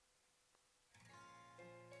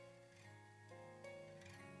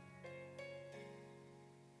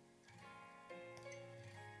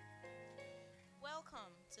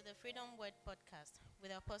Freedom Word Podcast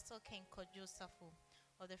with Apostle Ken Kojo Safo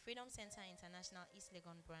of the Freedom Center International East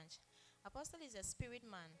Legon Branch. Apostle is a spirit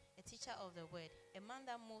man, a teacher of the word, a man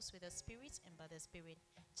that moves with the spirit and by the spirit,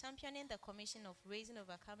 championing the commission of raising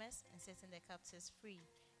overcomers and setting the captives free.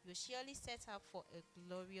 You surely set up for a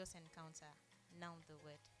glorious encounter. Now the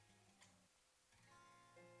word.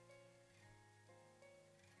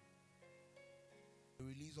 The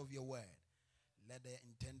release of your word. Let the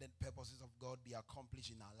intended purposes of God be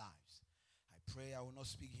accomplished in our lives. I pray I will not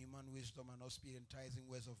speak human wisdom and not speak enticing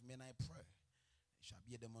words of men. I pray it shall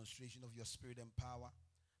be a demonstration of your spirit and power,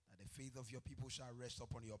 that the faith of your people shall rest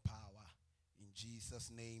upon your power. In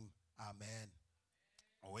Jesus' name, amen.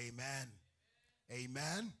 Oh, amen.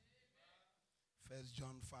 Amen. 1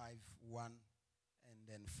 John 5, 1 and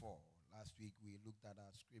then 4. Last week we looked at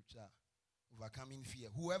our scripture, overcoming fear.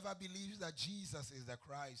 Whoever believes that Jesus is the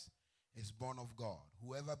Christ is born of God.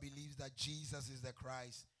 Whoever believes that Jesus is the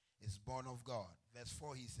Christ is born of God. Verse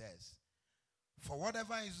 4 he says, for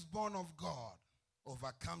whatever is born of God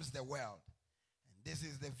overcomes the world. And this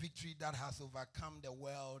is the victory that has overcome the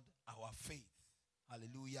world, our faith.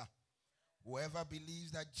 Hallelujah. Whoever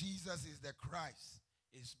believes that Jesus is the Christ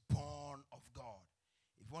is born of God.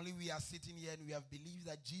 If only we are sitting here and we have believed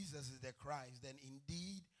that Jesus is the Christ, then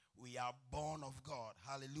indeed we are born of God.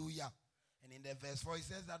 Hallelujah. And in the verse 4 it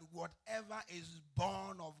says that whatever is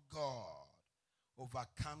born of God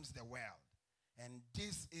overcomes the world. And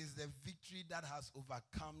this is the victory that has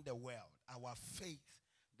overcome the world. Our faith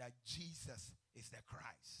that Jesus is the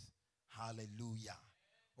Christ. Hallelujah.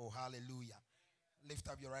 Oh, hallelujah. Lift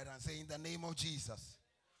up your right hand and say, in the name of Jesus,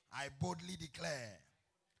 I boldly declare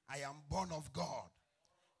I am born of God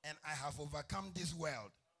and I have overcome this world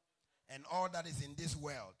and all that is in this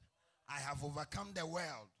world. I have overcome the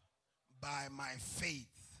world by my faith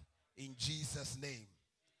in Jesus' name.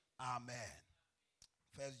 Amen.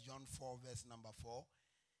 1 John 4 verse number 4.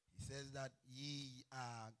 He says that ye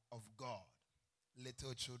are of God,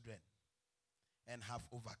 little children, and have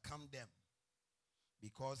overcome them,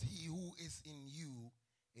 because he who is in you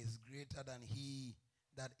is greater than he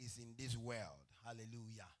that is in this world.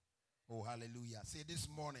 Hallelujah. Oh, hallelujah. Say this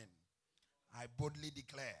morning, I boldly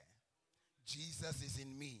declare Jesus is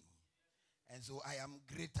in me. And so I am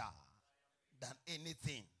greater than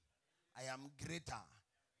anything. I am greater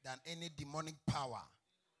than any demonic power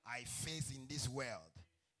I face in this world.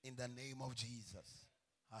 In the name of Jesus.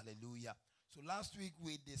 Hallelujah. So last week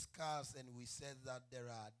we discussed and we said that there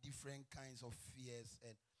are different kinds of fears,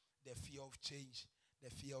 and the fear of change,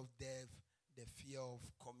 the fear of death, the fear of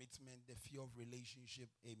commitment, the fear of relationship,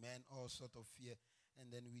 amen, all sort of fear.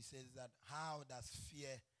 And then we said that how does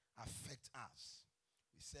fear affect us?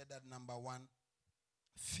 We said that number one,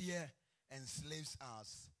 fear enslaves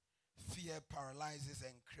us. Fear paralyzes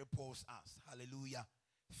and cripples us. Hallelujah.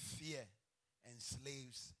 Fear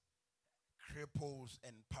enslaves, cripples,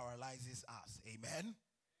 and paralyzes us. Amen.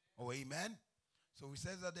 Oh, amen. So we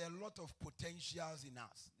says that there are a lot of potentials in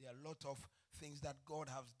us. There are a lot of things that God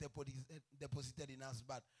has deposited in us,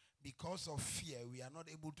 but because of fear, we are not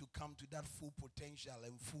able to come to that full potential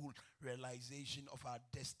and full realization of our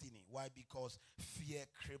destiny. Why? Because fear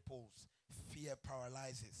cripples, fear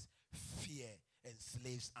paralyzes, fear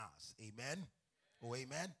enslaves us. Amen. Oh,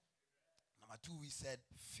 amen. Number two, we said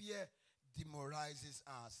fear demoralizes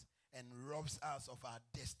us and robs us of our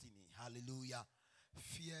destiny. Hallelujah.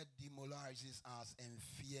 Fear demoralizes us and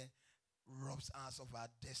fear robs us of our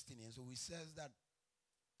destiny. And so we says that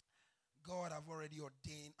God have already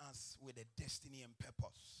ordained us with a destiny and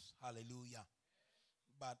purpose. Hallelujah.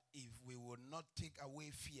 But if we will not take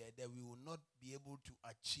away fear, then we will not be able to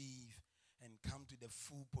achieve and come to the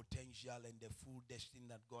full potential and the full destiny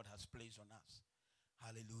that God has placed on us.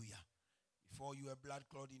 Hallelujah. Before you were blood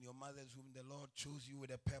clot in your mother's womb, the Lord chose you with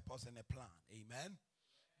a purpose and a plan. Amen.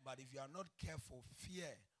 But if you are not careful, fear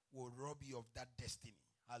will rob you of that destiny.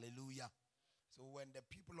 Hallelujah. So when the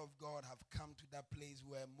people of God have come to that place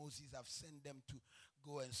where Moses have sent them to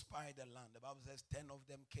go and spy the land, the Bible says 10 of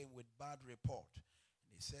them came with bad report.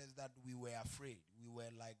 And it says that we were afraid. We were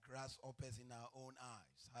like grasshoppers in our own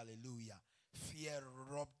eyes. Hallelujah. Fear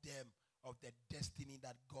robbed them of the destiny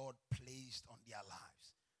that God placed on their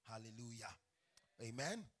lives. Hallelujah.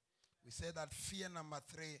 Amen. We said that fear number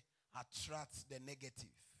 3 attracts the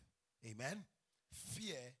negative. Amen.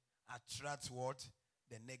 Fear attracts what?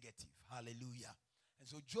 The negative. Hallelujah. And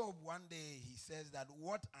so Job, one day he says that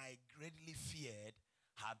what I greatly feared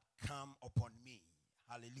had come upon me.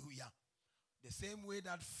 Hallelujah. The same way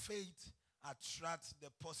that faith attracts the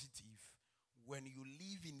positive, when you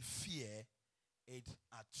live in fear, it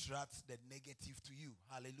attracts the negative to you.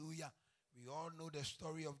 Hallelujah. We all know the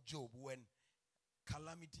story of Job when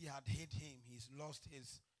calamity had hit him. He's lost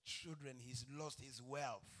his children. He's lost his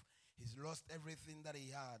wealth. He's lost everything that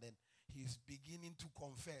he had. And he's beginning to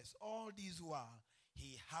confess. All this while,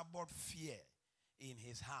 he harbored fear in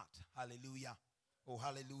his heart. Hallelujah. Oh,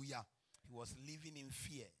 hallelujah. He was living in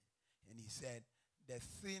fear. And he said, the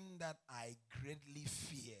thing that I greatly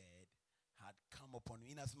feared had come upon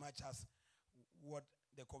me. Inasmuch as what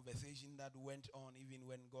the conversation that went on, even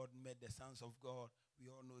when God met the sons of God, we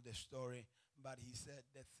all know the story. But he said,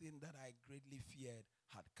 the thing that I greatly feared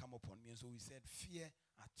had come upon me. And so we said, fear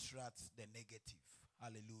attracts the negative.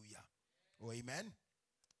 Hallelujah. Oh, amen.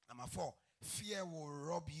 Number 4, fear will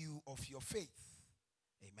rob you of your faith.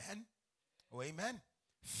 Amen. Oh, amen.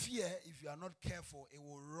 Fear, if you are not careful, it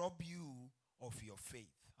will rob you of your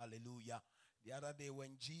faith. Hallelujah. The other day when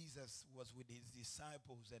Jesus was with his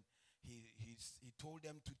disciples and he told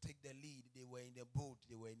them to take the lead, they were in a boat,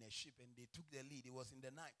 they were in a ship, and they took the lead. It was in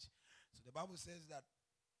the night. So the Bible says that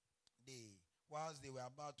whilst they were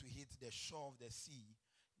about to hit the shore of the sea,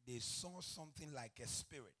 they saw something like a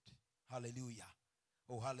spirit. Hallelujah.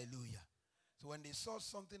 Oh, hallelujah. So when they saw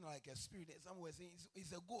something like a spirit, some were saying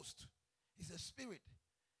it's a ghost. It's a spirit.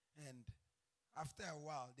 And after a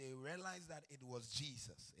while, they realized that it was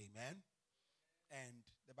Jesus. Amen. And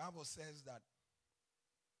the Bible says that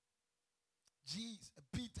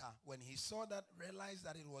Peter, when he saw that, realized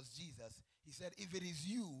that it was Jesus, he said, if it is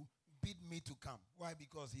you, bid me to come. Why?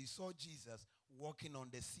 Because he saw Jesus walking on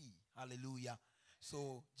the sea. Hallelujah.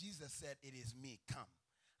 So Jesus said, it is me, come.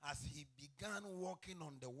 As he began walking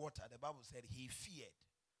on the water, the Bible said he feared.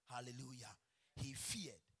 Hallelujah. He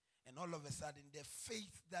feared. And all of a sudden, the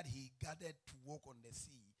faith that he gathered to walk on the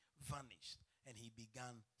sea vanished. And he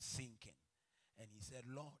began sinking. And he said,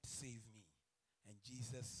 Lord, save me. And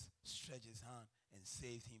Jesus stretched his hand and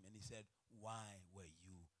saved him. And he said, why were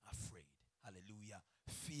you afraid? Hallelujah.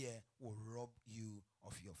 Fear will rob you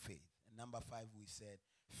of your faith. And number 5, we said,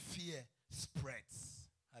 fear spreads.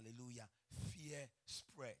 Hallelujah. Fear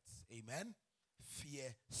spreads. Amen.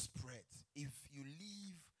 Fear spreads. If you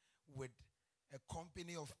live with a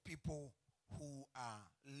company of people who are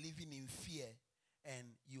living in fear and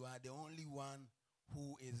you are the only one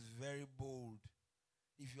who is very bold,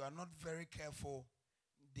 if you are not very careful,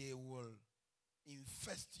 they will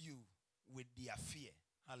infest you with their fear.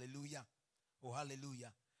 Hallelujah. Oh,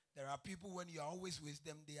 hallelujah. There are people, when you are always with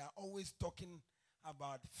them, they are always talking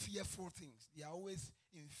about fearful things. They are always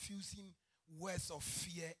infusing words of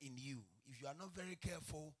fear in you. If you are not very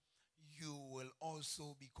careful, you will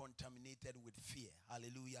also be contaminated with fear.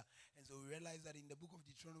 Hallelujah. And so we realize that in the book of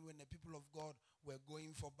Deuteronomy, when the people of God were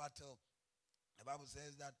going for battle, the Bible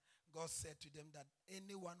says that God said to them that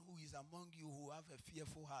anyone who is among you who have a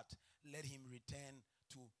fearful heart, let him return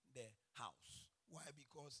to the house. Why?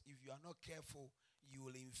 Because if you are not careful, you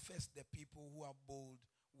will infest the people who are bold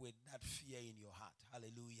with that fear in your heart.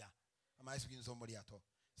 Hallelujah. Am I speaking to somebody at all?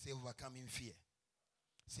 Say overcoming fear.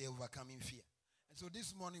 Say overcoming fear. And so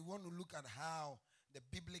this morning we want to look at how the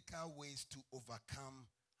biblical ways to overcome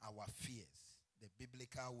our fears. The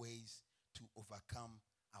biblical ways to overcome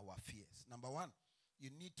our fears. Number 1, you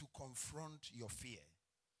need to confront your fear.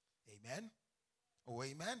 Amen. Oh,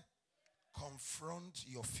 amen. Confront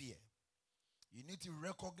your fear. You need to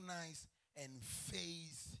recognize and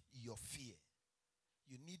face your fear.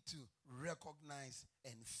 You need to recognize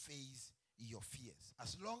and face your fears.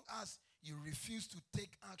 As long as you refuse to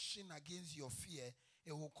take action against your fear,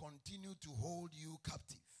 it will continue to hold you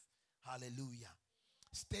captive. Hallelujah.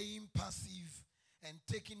 Staying passive and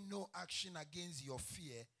taking no action against your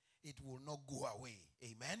fear, it will not go away.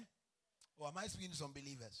 Amen? Or am I speaking to some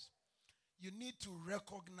believers? You need to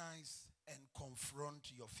recognize and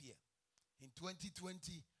confront your fear. In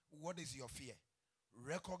 2020, what is your fear?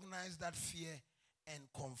 Recognize that fear and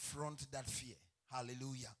confront that fear.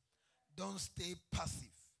 Hallelujah. Don't stay passive.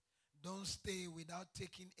 Don't stay without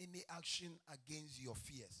taking any action against your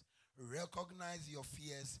fears. Recognize your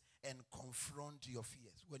fears and confront your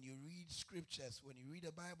fears. When you read scriptures, when you read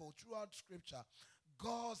the Bible, throughout scripture,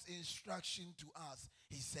 God's instruction to us,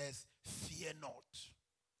 he says, fear not.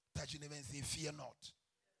 Touch your neighbor and say, fear not.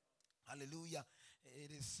 Hallelujah.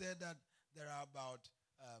 It is said that there are about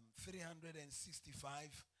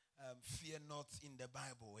 365 fear nots in the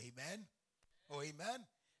Bible. Amen? Oh, amen?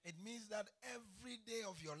 It means that every day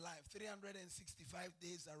of your life, 365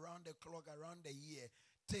 days around the clock, around the year,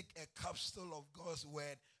 take a capsule of God's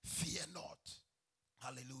word, fear not.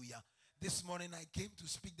 Hallelujah. This morning I came to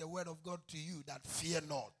speak the word of God to you, that fear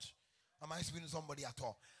not. Am I speaking to somebody at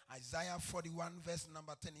all? Isaiah 41 verse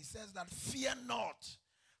number 10, it says that fear not,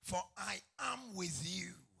 for I am with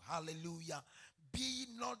you. Hallelujah. Be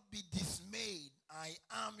not be dismayed. I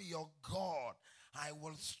am your God. I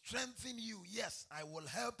will strengthen you. Yes, I will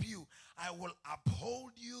help you. I will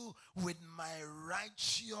uphold you with my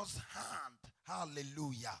righteous hand.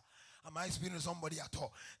 Hallelujah. Am I speaking to somebody at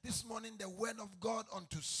all? This morning, the word of God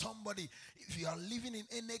unto somebody. If you are living in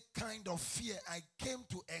any kind of fear, I came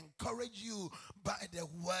to encourage you by the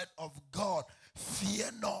word of God. Fear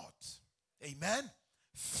not. Amen.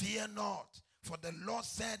 Fear not. For the Lord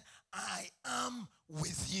said, I am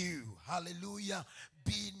with you. Hallelujah.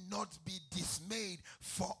 Be not be dismayed,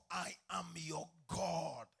 for I am your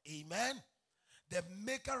God. Amen. The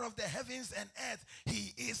maker of the heavens and earth,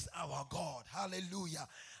 he is our God. Hallelujah.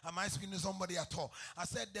 Am I speaking to somebody at all? I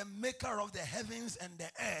said the maker of the heavens and the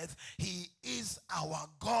earth, he is our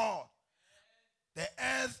God. The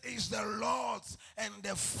earth is the Lord's and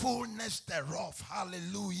the fullness thereof.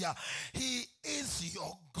 Hallelujah. He is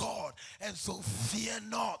your God. And so fear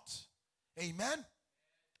not. Amen.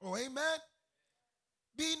 Oh, amen.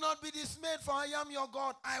 Be not be dismayed, for I am your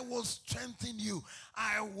God. I will strengthen you.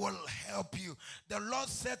 I will help you. The Lord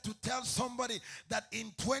said to tell somebody that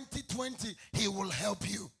in 2020, he will help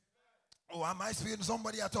you. Oh, am I speaking to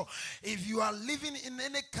somebody at all? If you are living in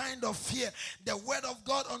any kind of fear, the word of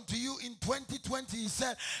God unto you in 2020, he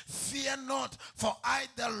said, fear not, for I,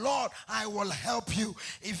 the Lord, I will help you.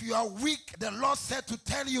 If you are weak, the Lord said to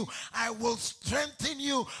tell you, I will strengthen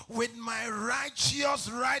you with my righteous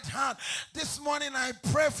right hand. This morning, I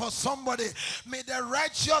pray for somebody. May the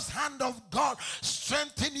righteous hand of God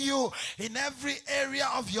strengthen you in every area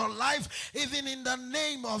of your life, even in the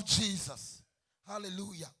name of Jesus.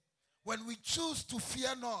 Hallelujah. When we choose to fear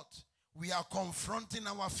not, we are confronting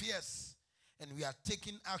our fears and we are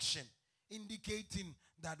taking action, indicating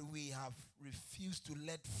that we have refused to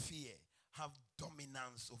let fear have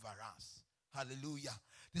dominance over us. Hallelujah.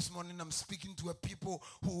 This morning I'm speaking to a people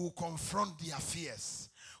who will confront their fears,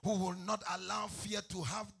 who will not allow fear to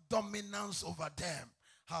have dominance over them.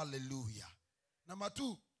 Hallelujah. Number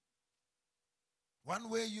 2, one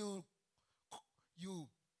way you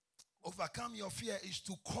overcome your fear is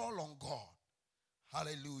to call on God.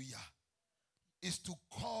 Hallelujah. Is to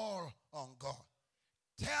call on God.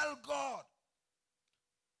 Tell God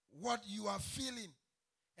what you are feeling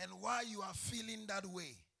and why you are feeling that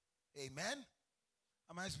way. Amen.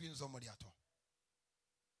 Am I speaking to somebody at all?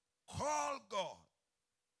 Call God.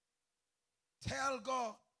 Tell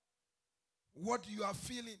God what you are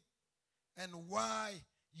feeling and why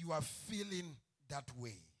you are feeling that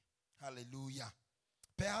way. Hallelujah.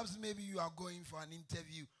 Perhaps maybe you are going for an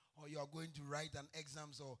interview, or you are going to write an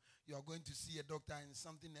exam, or you are going to see a doctor and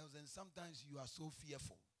something else, and sometimes you are so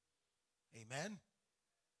fearful. Amen.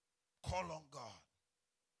 Call on God.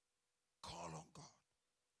 Call on God.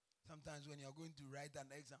 Sometimes when you are going to write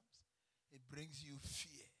an exam, it brings you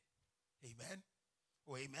fear. Amen.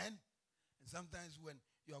 Oh, amen. And sometimes when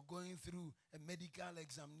you are going through a medical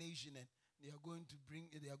examination and they are going to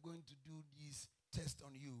do these tests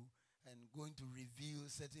on you, and going to reveal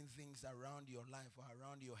certain things around your life or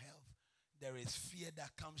around your health, there is fear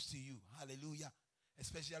that comes to you. Hallelujah.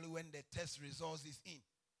 Especially when the test results is in.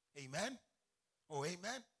 Amen. Oh,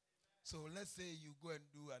 amen. So let's say you go and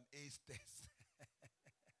do an ACE test.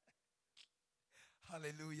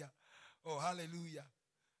 Hallelujah. Oh, hallelujah.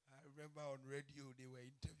 I remember on radio they were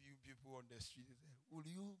interviewing people on the street. They said, will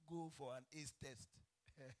you go for an ACE test?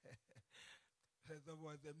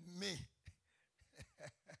 Someone said, me.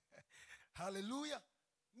 Hallelujah.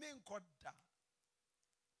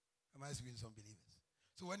 Am I speaking to some believers?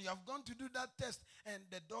 So when you have gone to do that test and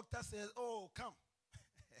the doctor says, oh, come.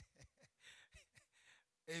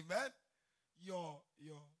 Amen. Your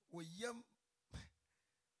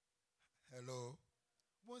hello.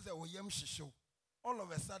 All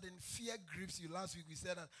of a sudden, fear grips you. Last week we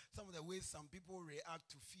said that some of the ways some people react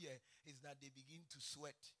to fear is that they begin to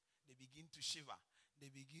sweat. They begin to shiver. They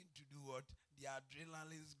begin to do what? Their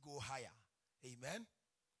adrenalines go higher. Amen?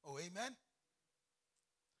 Oh, amen?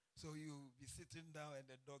 So you be sitting down and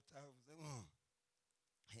the doctor will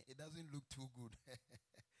say, it doesn't look too good.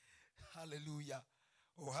 Hallelujah.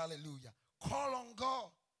 Oh, hallelujah. Call on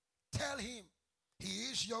God. Tell him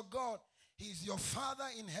he is your God. He is your Father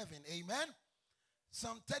in heaven. Amen?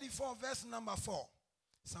 Psalm 34 verse number 4.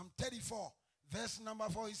 Psalm 34 verse number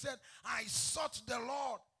 4. He said, I sought the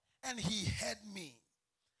Lord and he heard me.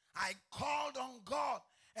 I called on God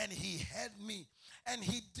and he heard me, and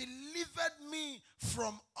he delivered me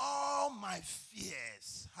from all my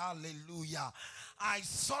fears. Hallelujah. I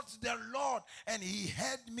sought the Lord, and he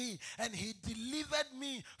heard me, and he delivered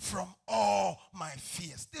me from all my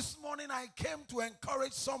fears. This morning I came to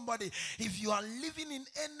encourage somebody. If you are living in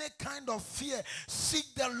any kind of fear, seek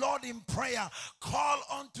the Lord in prayer. Call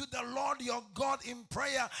unto the Lord your God in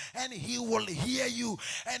prayer, and he will hear you,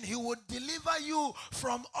 and he will deliver you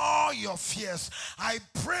from all your fears. I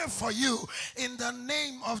pray for you in the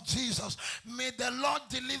name of Jesus. May the Lord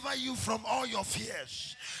deliver you from all your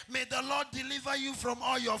fears. May the Lord deliver you from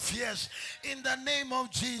all your fears in the name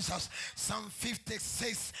of Jesus. Psalm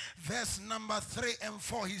 56 verse number 3 and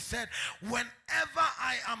 4, he said, whenever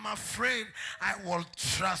I am afraid, I will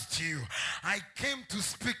trust you. I came to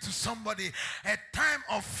speak to somebody. A time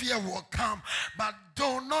of fear will come, but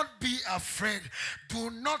do not be afraid. Do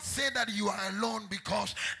not say that you are alone,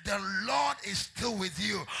 because the Lord is still with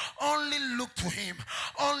you. Only look to him.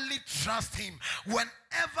 Only trust him. Whenever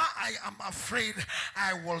I am afraid,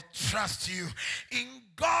 I will trust you. In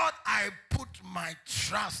God I put my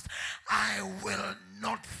trust. I will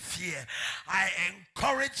not fear. I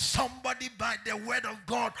encourage somebody by the word of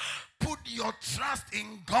God. Put your trust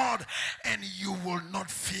in God and you will not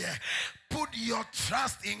fear. Put your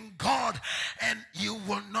trust in God and you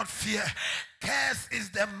will not fear. Cursed is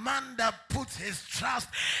the man that puts his trust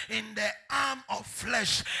in the arm of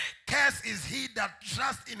flesh. Cursed is he that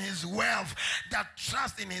trusts in his wealth, that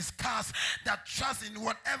trusts in his cars, that trusts in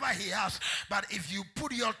whatever he has. But if you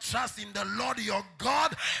put your trust in the Lord your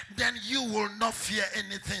God, then you will not fear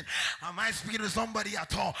anything. Am I speaking to somebody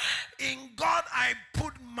at all? In God I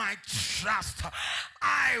put my trust.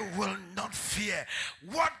 I will not fear.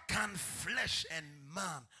 What can flesh and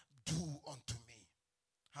man do unto me?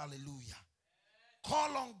 Hallelujah.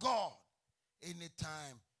 Call on God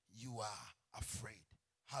anytime you are afraid.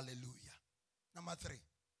 Hallelujah. Number 3,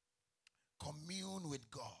 commune with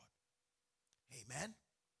God. Amen.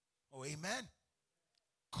 Oh, amen.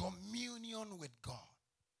 Communion with God.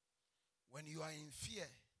 When you are in fear,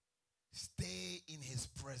 stay in his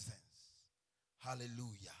presence.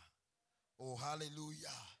 Hallelujah. Oh,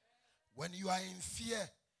 hallelujah. When you are in fear,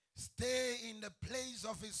 stay in the place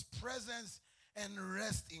of his presence and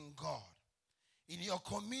rest in God. In your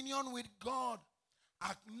communion with God,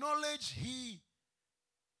 acknowledge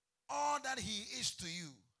all that he is to you.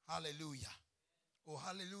 Hallelujah. Oh,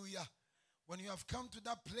 hallelujah. When you have come to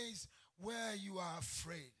that place where you are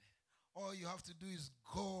afraid, all you have to do is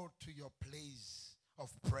go to your place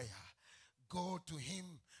of prayer. Go to him.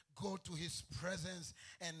 Go to his presence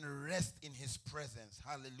and rest in his presence.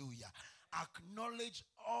 Hallelujah. Acknowledge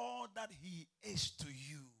all that he is to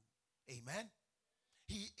you. Amen.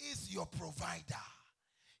 He is your provider.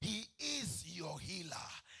 He is your healer.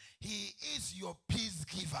 He is your peace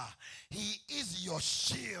giver. He is your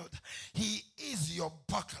shield. He is your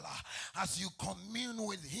buckler. As you commune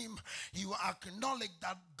with him, you acknowledge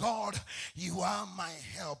that God, you are my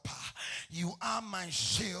helper. You are my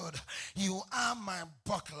shield. You are my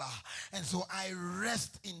buckler. And so I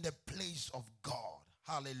rest in the place of God.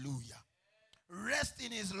 Hallelujah. Rest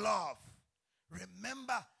in his love.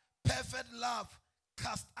 Remember, perfect love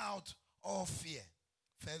cast out all fear.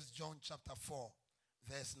 1 John chapter 4.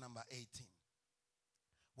 Verse number 18.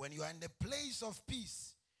 When you are in the place of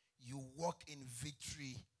peace, you walk in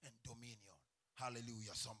victory and dominion.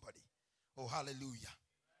 Hallelujah, somebody. Oh, hallelujah.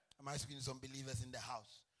 Am I speaking to some believers in the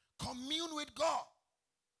house? Commune with God.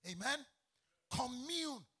 Amen.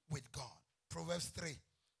 Commune with God. Proverbs 3,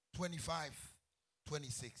 25,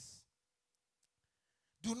 26.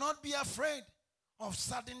 Do not be afraid of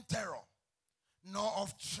sudden terror, nor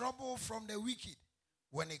of trouble from the wicked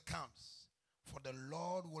when it comes. For the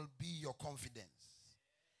Lord will be your confidence,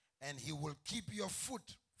 and he will keep your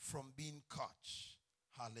foot from being caught.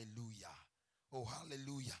 Hallelujah. Oh,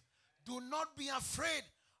 hallelujah. Do not be afraid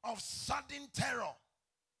of sudden terror.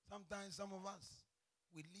 Sometimes some of us,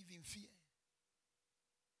 we live in fear.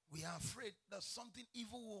 We are afraid that something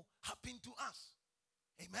evil will happen to us.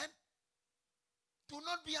 Amen. Do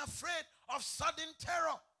not be afraid of sudden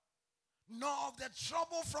terror, nor of the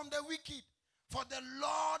trouble from the wicked. For the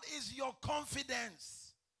Lord is your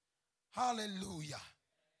confidence. Hallelujah.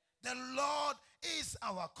 The Lord is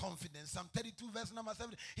our confidence. Psalm 32 verse number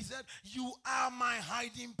 7. He said, you are my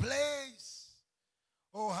hiding place.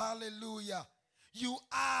 Oh, hallelujah. You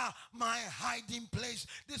are my hiding place.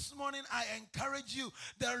 This morning I encourage you.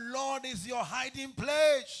 The Lord is your hiding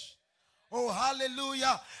place. Oh,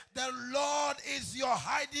 hallelujah. The Lord is your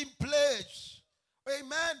hiding place.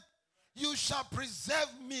 Amen. You shall preserve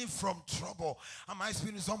me from trouble. Am I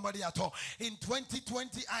speaking to somebody at all? In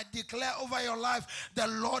 2020, I declare over your life, the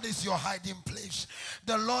Lord is your hiding place.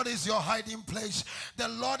 The Lord is your hiding place. The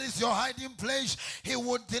Lord is your hiding place. He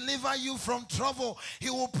will deliver you from trouble. He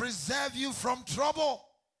will preserve you from trouble.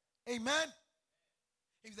 Amen.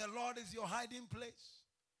 If the Lord is your hiding place,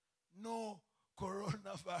 no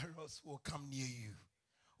coronavirus will come near you.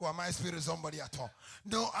 Or am I speaking to somebody at all?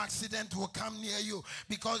 No accident will come near you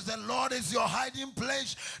because the Lord is your hiding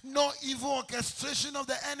place. No evil orchestration of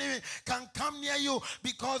the enemy can come near you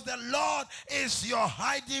because the Lord is your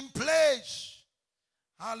hiding place.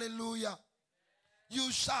 Hallelujah.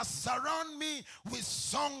 You shall surround me with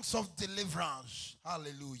songs of deliverance.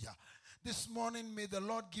 Hallelujah. This morning, may the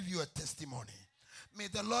Lord give you a testimony. May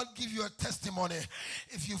the Lord give you a testimony.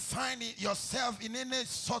 If you find yourself in any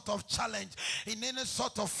sort of challenge, in any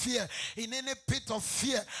sort of fear, in any pit of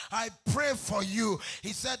fear, I pray for you.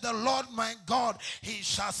 He said, the Lord my God, he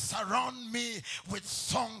shall surround me with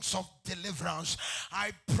songs of deliverance.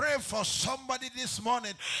 I pray for somebody this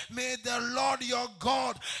morning. May the Lord your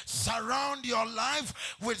God surround your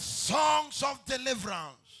life with songs of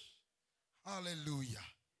deliverance. Hallelujah.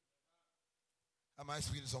 Am I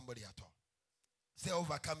speaking to somebody at all? Say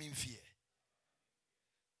overcoming fear.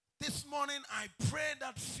 This morning I pray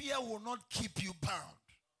that fear will not keep you bound.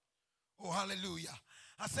 Oh, hallelujah.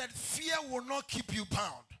 I said fear will not keep you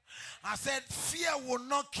bound. I said fear will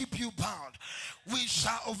not keep you bound. We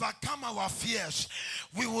shall overcome our fears.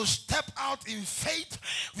 We will step out in faith.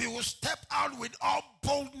 We will step out with all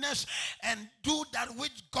boldness and do that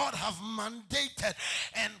which God have mandated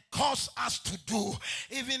and caused us to do,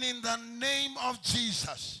 even in the name of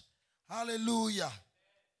Jesus. Hallelujah.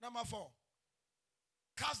 Number 4.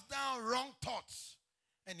 Cast down wrong thoughts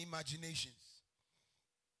and imaginations.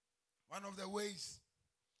 One of the ways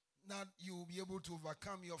that you will be able to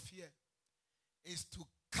overcome your fear is to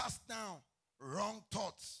cast down wrong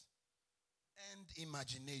thoughts and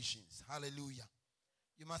imaginations. Hallelujah.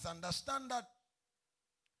 You must understand that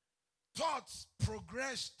thoughts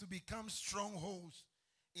progress to become strongholds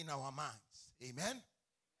in our minds. Amen.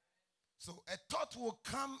 So a thought will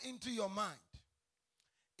come into your mind.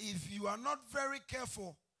 If you are not very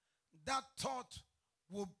careful, that thought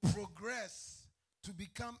will progress to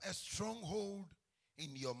become a stronghold in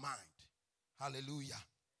your mind. Hallelujah.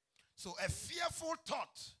 So a fearful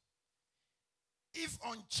thought, if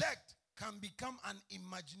unchecked, can become an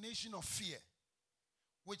imagination of fear,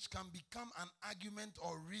 which can become an argument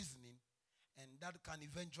or reasoning, and that can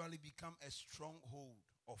eventually become a stronghold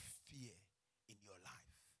of fear in your life.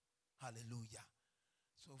 Hallelujah.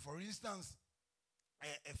 So for instance,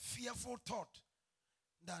 a fearful thought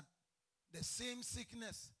that the same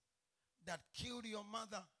sickness that killed your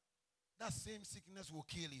mother, that same sickness will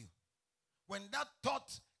kill you. When that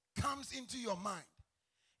thought comes into your mind,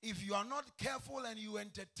 if you are not careful and you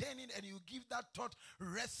entertain it and you give that thought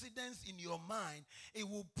residence in your mind, it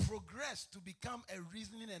will progress to become a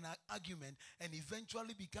reasoning and an argument and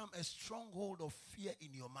eventually become a stronghold of fear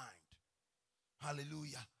in your mind.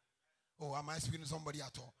 Hallelujah. Oh, am I speaking to somebody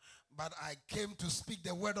at all? But I came to speak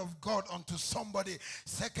the word of God unto somebody.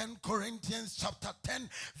 2 Corinthians chapter 10,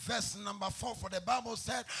 verse number 4. For the Bible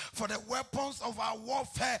said, for the weapons of our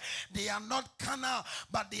warfare, they are not carnal,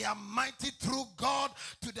 but they are mighty through God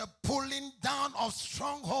to the pulling down of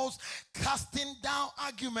strongholds, casting down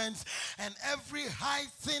arguments, and every high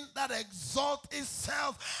thing that exalts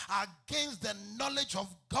itself against the knowledge of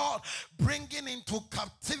God, bringing into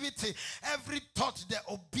captivity every thought to the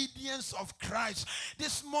obedience of Christ.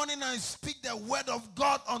 This morning I speak the word of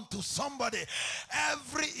God unto somebody.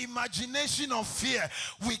 Every imagination of fear,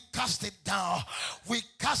 we cast it down. We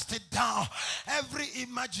cast it down. Every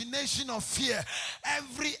imagination of fear,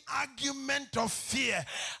 every argument of fear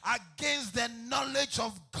against the knowledge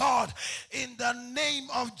of God, in the name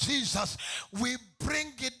of Jesus, we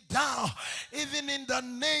bring it down. Even in the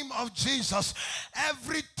name of Jesus,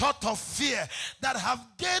 every thought of fear that have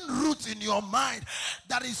gained root in your mind,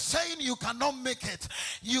 that is saying you cannot make it,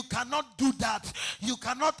 you cannot do that, you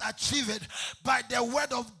cannot achieve it, by the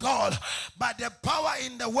word of God, by the power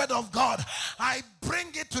in the word of God, I bring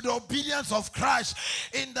it to the obedience of Christ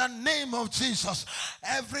in the name of Jesus.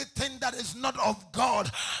 Everything that is not of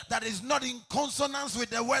God, that is not in consonance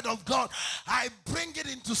with the word of God, I bring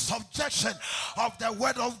it into subjection of the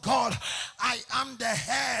word of God. I am the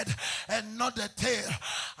head and not the tail.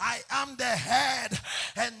 I am the head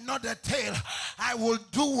and not the tail. I will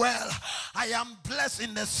do well. I am blessed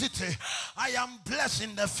in the city. I am blessed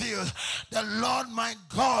in the field. The Lord my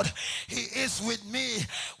God, he is with me.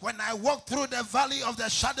 When I walk through the valley of the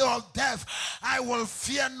shadow of death, I will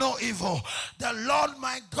fear no evil. The Lord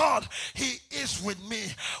my God, he is with me.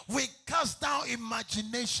 We cast down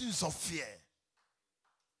imaginations of fear.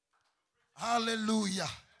 Hallelujah.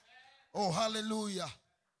 Oh, hallelujah.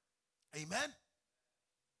 Amen.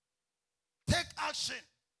 Take action.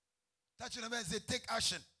 Touch your neighbor and say, take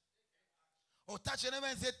action. Or touch your neighbor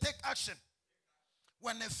and say, take action.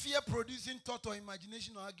 When a fear-producing thought or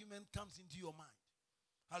imagination or argument comes into your mind.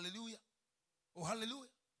 Hallelujah. Oh,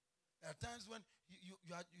 hallelujah. There are times when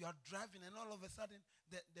you are driving and all of a sudden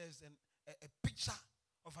there's a picture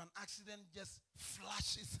of an accident just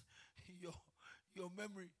flashes your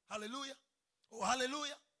memory. Hallelujah. Oh,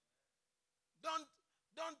 hallelujah.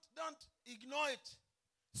 Don't ignore it.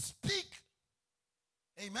 Speak.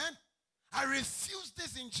 Amen. I refuse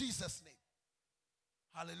this in Jesus' name.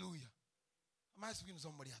 Hallelujah. Am I speaking to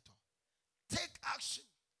somebody at all? Take action.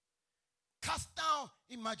 Cast down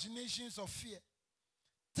imaginations of fear.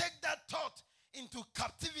 Take that thought into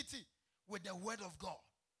captivity with the word of God.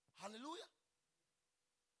 Hallelujah.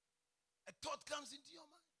 A thought comes into your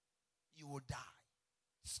mind. You will die.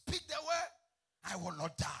 Speak the word. I will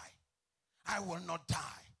not die. I will not die.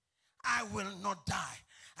 I will not die.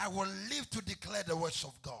 I will live to declare the words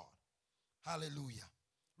of God. Hallelujah.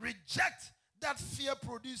 Reject that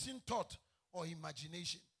fear-producing thought or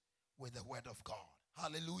imagination with the word of God.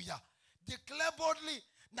 Hallelujah. Declare boldly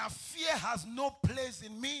that fear has no place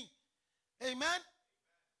in me. Amen.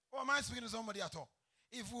 Or am I speaking to somebody at all?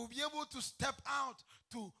 If we'll be able to step out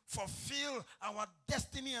to fulfill our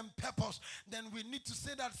destiny and purpose, then we need to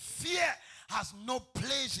say that fear has no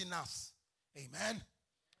place in us. Amen.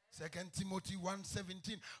 2 Timothy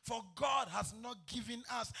 1:17. For God has not given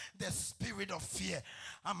us the spirit of fear.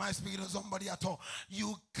 Am I speaking to somebody at all?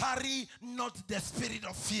 You carry not the spirit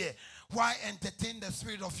of fear. Why entertain the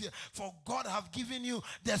spirit of fear? For God have given you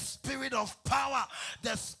the spirit of power,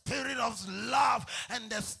 the spirit of love, and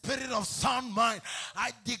the spirit of sound mind.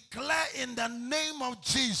 I declare in the name of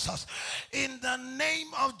Jesus, in the name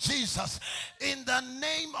of Jesus, in the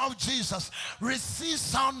name of Jesus, receive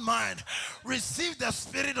sound mind, receive the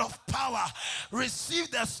spirit of power,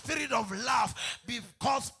 receive the spirit of love,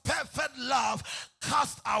 because perfect love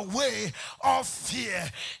casts away all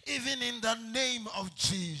fear, even in the name of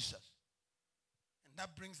Jesus. And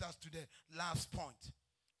that brings us to the last point.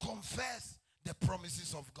 Confess the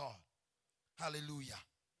promises of God. Hallelujah.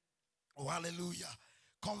 Oh, hallelujah.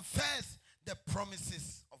 Confess the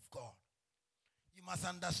promises of God. You must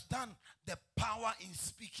understand the power in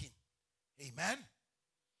speaking. Amen.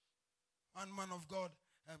 One man of God,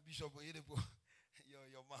 Bishop Oyedepo,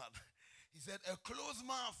 your man, he said, a closed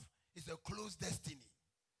mouth is a closed destiny.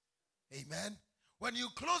 Amen. When you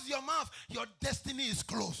close your mouth, your destiny is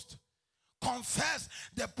closed. Confess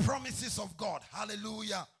the promises of God.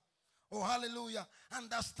 Hallelujah. Oh, hallelujah.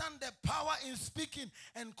 Understand the power in speaking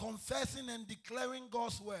and confessing and declaring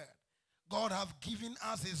God's word. God have given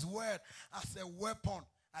us his word as a weapon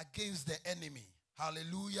against the enemy.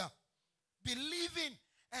 Hallelujah. Believing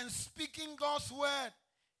and speaking God's word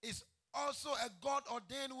is also a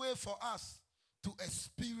God-ordained way for us to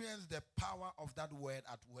experience the power of that word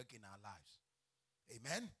at work in our lives.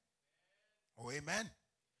 Amen. Oh, amen.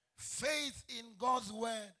 Faith in God's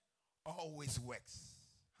word always works.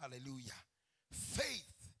 Hallelujah.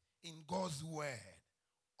 Faith in God's word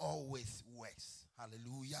always works.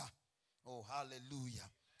 Hallelujah. Oh, hallelujah.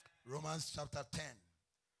 Romans chapter 10.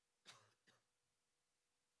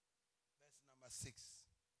 Verse number 6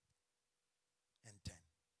 and 10.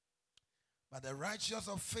 But the righteous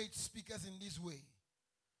of faith speaketh in this way.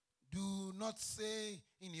 Do not say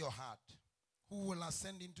in your heart, who will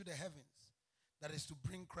ascend into the heavens? That is to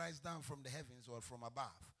bring Christ down from the heavens or from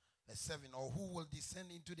above. Verse 7. Or who will descend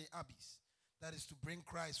into the abyss? That is to bring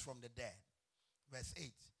Christ from the dead. Verse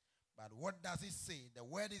 8. But what does it say? The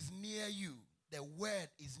word is near you. The word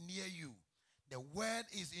is near you. The word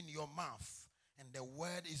is in your mouth. And the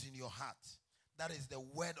word is in your heart. That is the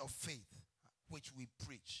word of faith which we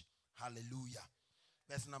preach. Hallelujah.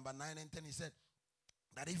 Verse number 9 and 10, he said,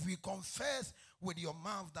 that if we confess with your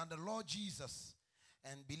mouth that the Lord Jesus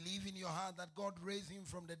and believe in your heart that God raised him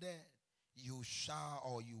from the dead, you shall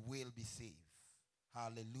or you will be saved.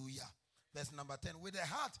 Hallelujah. Verse number 10, with the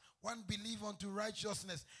heart one believe unto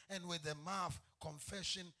righteousness, and with the mouth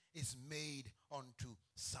confession is made unto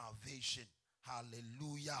salvation.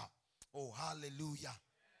 Hallelujah. Oh, hallelujah.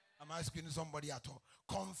 Am I speaking to somebody at all?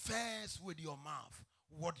 Confess with your mouth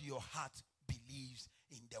what your heart believes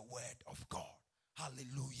in the word of God.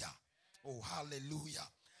 Hallelujah. Oh, hallelujah.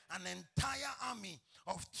 An entire army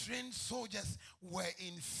of trained soldiers were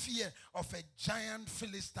in fear of a giant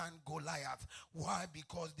Philistine Goliath. Why?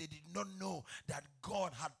 Because they did not know that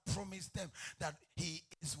God had promised them that he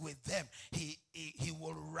is with them. He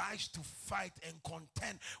will rise to fight and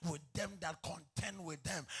contend with them that contend with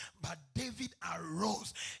them. But David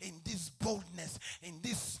arose in this boldness, in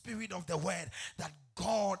this spirit of the word, that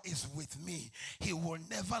God is with me. He will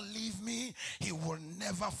never leave me. He will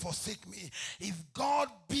never forsake me. If God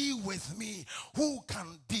be with me, who can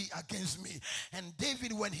be against me? And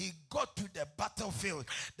David, when he got to the battlefield,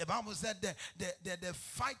 the Bible said the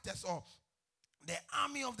fighters, or the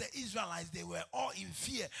army of the Israelites, they were all in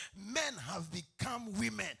fear. Men have become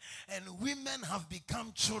women, and women have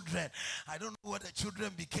become children. I don't know what the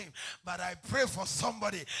children became, but I pray for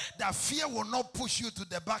somebody that fear will not push you to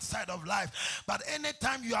the backside of life. But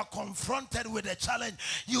anytime you are confronted with a challenge,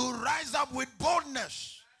 you rise up with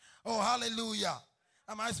boldness. Oh, hallelujah.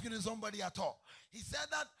 Am I speaking to somebody at all? He said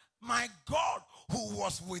that my God who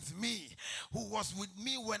was with me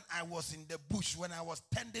when I was in the bush, when I was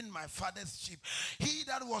tending my father's sheep, he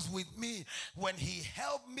that was with me when he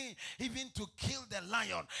helped me even to kill the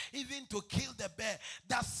lion, even to kill the bear,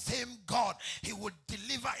 that same God, he would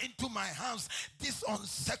deliver into my hands this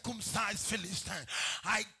uncircumcised Philistine.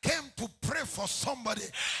 I came to pray for somebody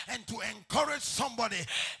and to encourage somebody.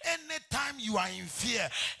 Anytime you are in fear,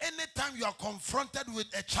 anytime you are confronted with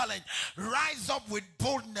a challenge, rise up with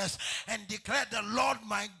boldness and declare, the Lord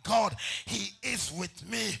my God, he is with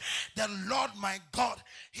me. The Lord my God,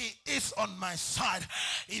 he is on my side.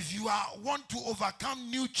 If you want to overcome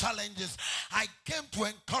new challenges, I came to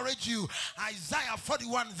encourage you. Isaiah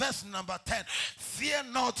 41 verse number 10. Fear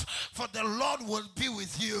not, for the Lord will be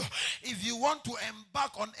with you. If you want to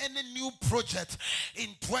embark on any new project in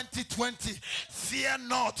 2020, fear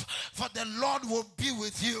not, for the Lord will be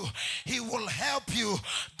with you. He will help you.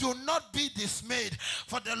 Do not be dismayed,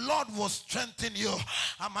 for the Lord will strengthen you.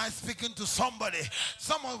 Am I speaking to somebody?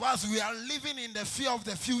 Some of us, we are living in the fear of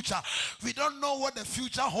the future. We don't know what the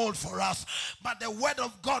future holds for us. But the word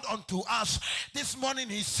of God unto us this morning,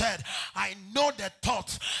 he said, I know the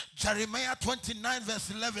thoughts. Jeremiah 29 verse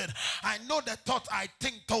 11. I know the thought I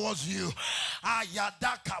think towards you. A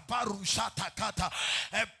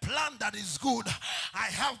plan that is good. I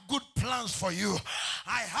have good plans for you.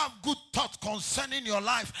 I have good thoughts concerning your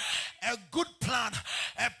life. A good plan,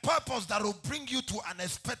 a purpose that will bring you to an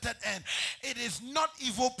expected end. It is not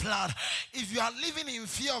evil plan. If you are living in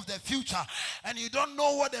fear of the future and you don't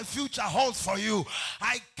know what the future holds for you,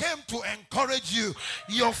 I came to encourage you.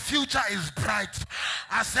 Your future is bright.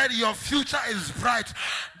 I said your future is bright.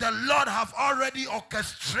 The Lord have already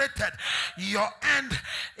orchestrated your end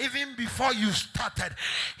even before you started.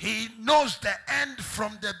 He knows the end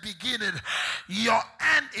from the beginning. Your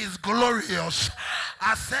end is glorious.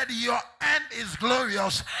 I said your end is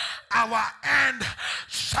glorious. Our end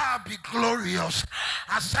shall be glorious.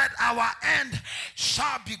 I said our end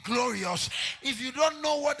shall be glorious. If you don't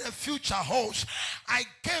know what the future holds, I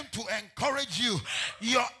came to encourage you.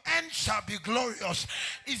 Your end shall be glorious.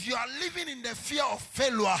 If you are living in the fear of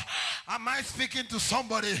failure, am I speaking to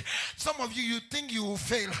somebody? Some of you, you think you will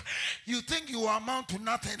fail. You think you will amount to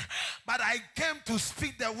nothing. But I came to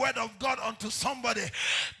speak the word of God unto somebody.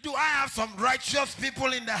 Do I have some righteous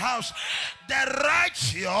people in the house? The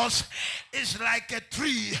righteous is like a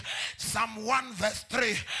tree. Psalm 1 verse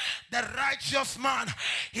 3. The righteous man,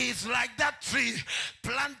 he is like that tree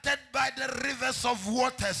planted by the rivers of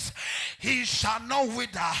waters. He shall not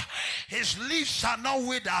wither. His leaves shall not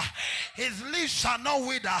wither. His leaves shall not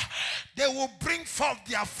wither. They will bring forth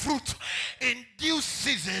their fruit in due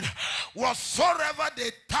season. Whatsoever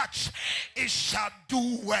they touch, it shall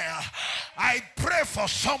do well. I pray for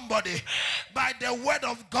somebody by the word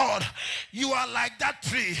of God. You are like that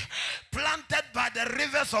tree planted by the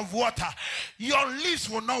rivers of water. Your leaves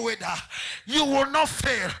will not wither. You will not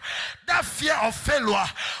fail. That fear of failure,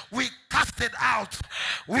 we cast it out.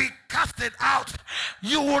 We cast it out.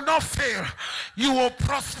 You will not fail. You will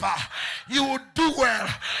prosper. You will do well.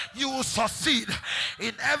 You will succeed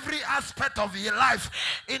in every aspect of your life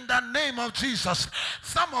in the name of Jesus.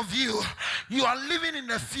 Some of you, you are living in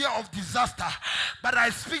the fear of disaster, but I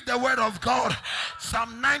speak the word of God.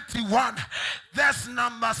 Psalm 91 verse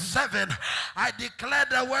number 7. I declare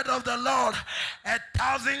the word of the Lord.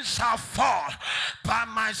 1,000 shall fall by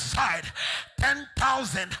my side,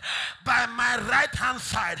 10,000 by my right hand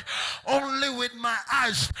side. Only with my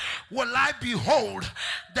eyes will I behold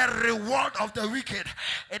the reward of the wicked.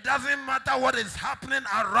 It doesn't matter what is happening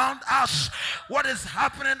around us, what is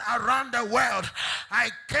happening around the world. I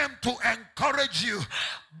came to encourage you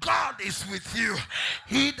God is with you.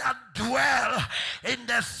 He that dwell in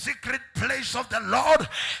the secret place of the Lord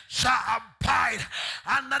shall abide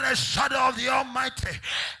under the shadow of the Almighty.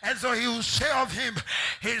 And so he will say of him,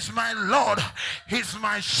 he is my Lord, he is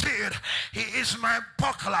my shield, he is my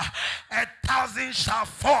buckler. 1,000 shall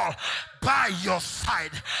fall by your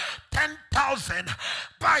side, 10,000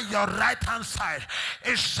 by your right hand side.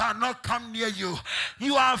 It shall not come near you.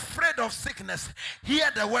 You are afraid of sickness.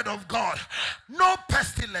 Hear the word of God. No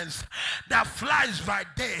pestilence that flies by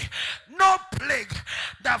day, no plague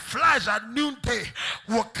that flies at noonday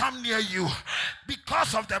will come near you.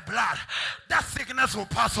 Because of the blood, that sickness will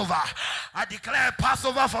pass over. I declare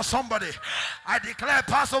Passover for somebody. I declare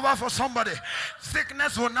Passover for somebody.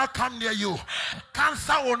 Sickness will not come near you.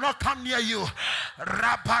 Cancer will not come near you.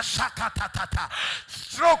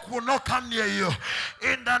 Stroke will not come near you.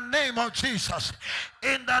 In the name of Jesus.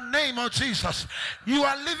 In the name of Jesus. You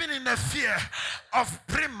are living in the fear of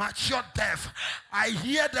premature death. I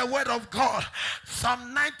hear the word of God.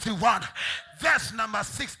 Psalm 91. Verse number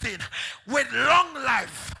 16. With long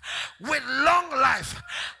life,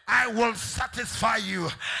 I will satisfy you.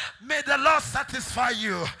 May the Lord satisfy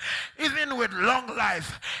you, even with long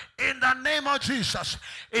life. In the name of Jesus.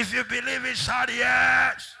 If you believe it, shout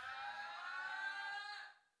yes.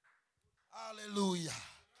 Hallelujah.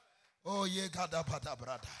 Oh, ye gada bada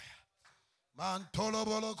bradaya. Mantolo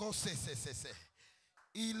boloko se.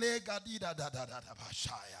 Ile gadida da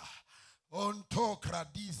bashaya. Onto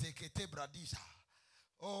kradize kete bradisa.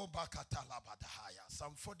 Oh, bakatala badahaya.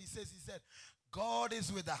 Psalm 40 says, he said, God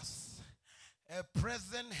is with us, a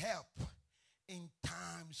present help in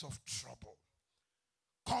times of trouble.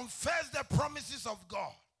 Confess the promises of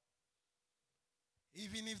God.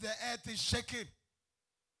 Even if the earth is shaking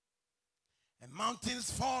and mountains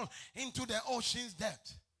fall into the ocean's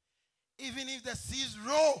depth, even if the seas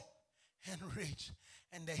roar and rage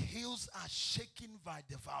and the hills are shaken by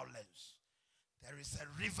the violence, there is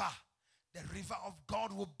a river. The river of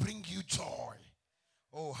God will bring you joy.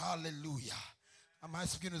 Oh, hallelujah. Am I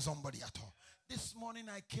speaking to somebody at all? This morning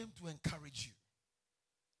I came to encourage you.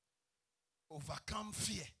 Overcome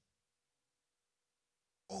fear.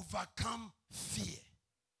 Overcome fear.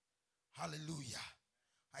 Hallelujah.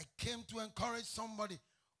 I came to encourage somebody.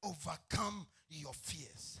 Overcome your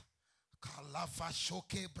fears.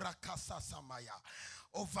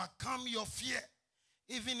 Overcome your fear.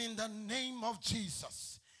 Even in the name of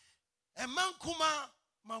Jesus. Emankuma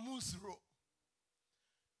mamusro.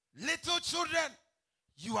 Little children,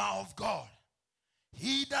 you are of God.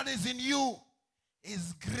 He that is in you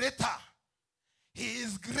is greater. He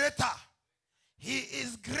is greater. He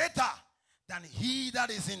is greater than he that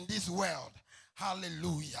is in this world.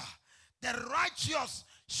 Hallelujah. The righteous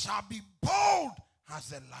shall be bold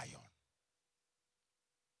as a lion.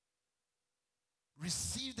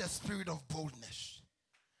 Receive the spirit of boldness.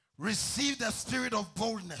 Receive the spirit of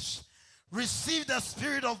boldness. Receive the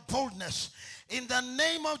spirit of boldness in the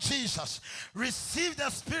name of Jesus. Receive the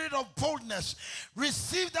spirit of boldness.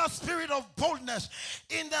 Receive the spirit of boldness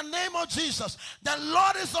in the name of Jesus. The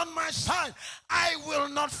Lord is on my side. I will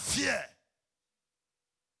not fear.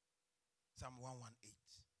 Psalm 118,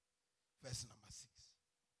 verse number 6.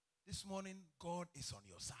 This morning, God is on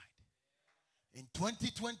your side. In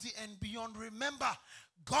 2020 and beyond, remember,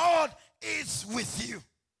 God is with you.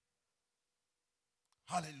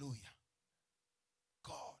 Hallelujah.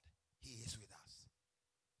 God, he is with us.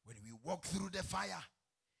 When we walk through the fire,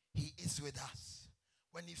 he is with us.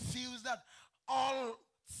 When he feels that all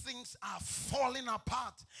things are falling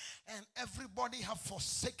apart and everybody have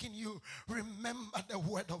forsaken you, remember the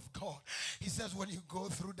word of God. He says, when you go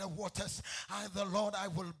through the waters, I, the Lord, I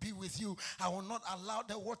will be with you. I will not allow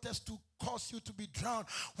the waters to cause you to be drowned.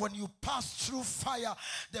 When you pass through fire,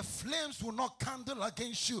 the flames will not kindle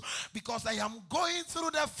against you, because I am going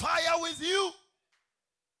through the fire with you.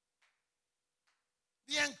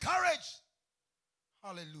 Be encouraged.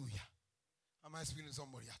 Hallelujah. Am I speaking to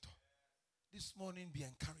somebody at all? This morning, be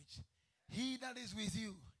encouraged. He that is with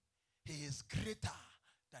you, he is greater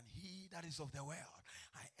than he that is of the world.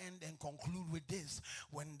 I end and conclude with this.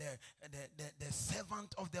 When the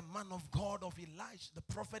servant of the man of God of Elijah, the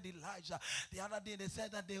prophet Elijah, the other day they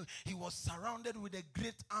said that he was surrounded with a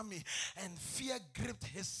great army and fear gripped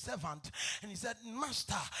his servant. And he said,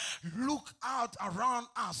 Master, look out around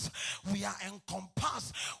us. We are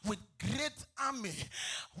encompassed with great army.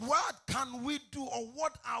 What can we do, or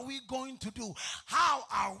what are we going to do? How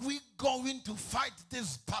are we going to fight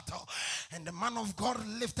this battle? And the man of God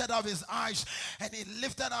lifted up his eyes and he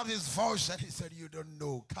lifted up his voice and he said, you don't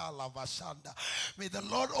know. Kalavashanda. May the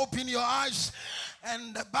Lord open your eyes.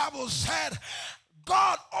 And the Bible said,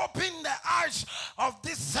 God opened the eyes of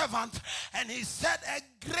this servant, and he said, a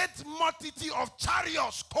great multitude of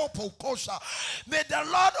chariots, kopo, kosha. May the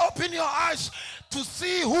Lord open your eyes to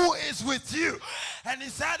see who is with you. And he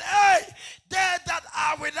said, hey, they that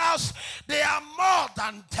are with us, they are more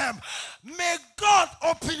than them. May God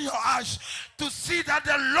open your eyes to see that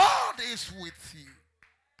the Lord is with you.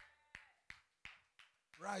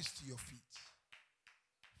 Rise to your feet.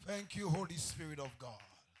 Thank you, Holy Spirit of God.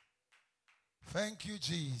 Thank you,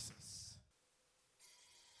 Jesus.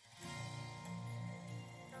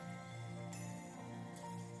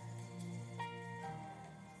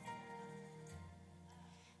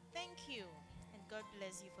 Thank you, and God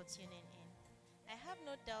bless you for tuning in. I have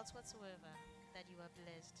no doubt whatsoever that you are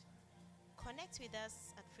blessed. Connect with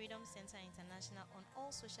us at Freedom Center International on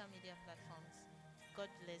all social media platforms. God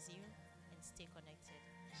bless you and stay connected.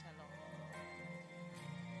 Shalom.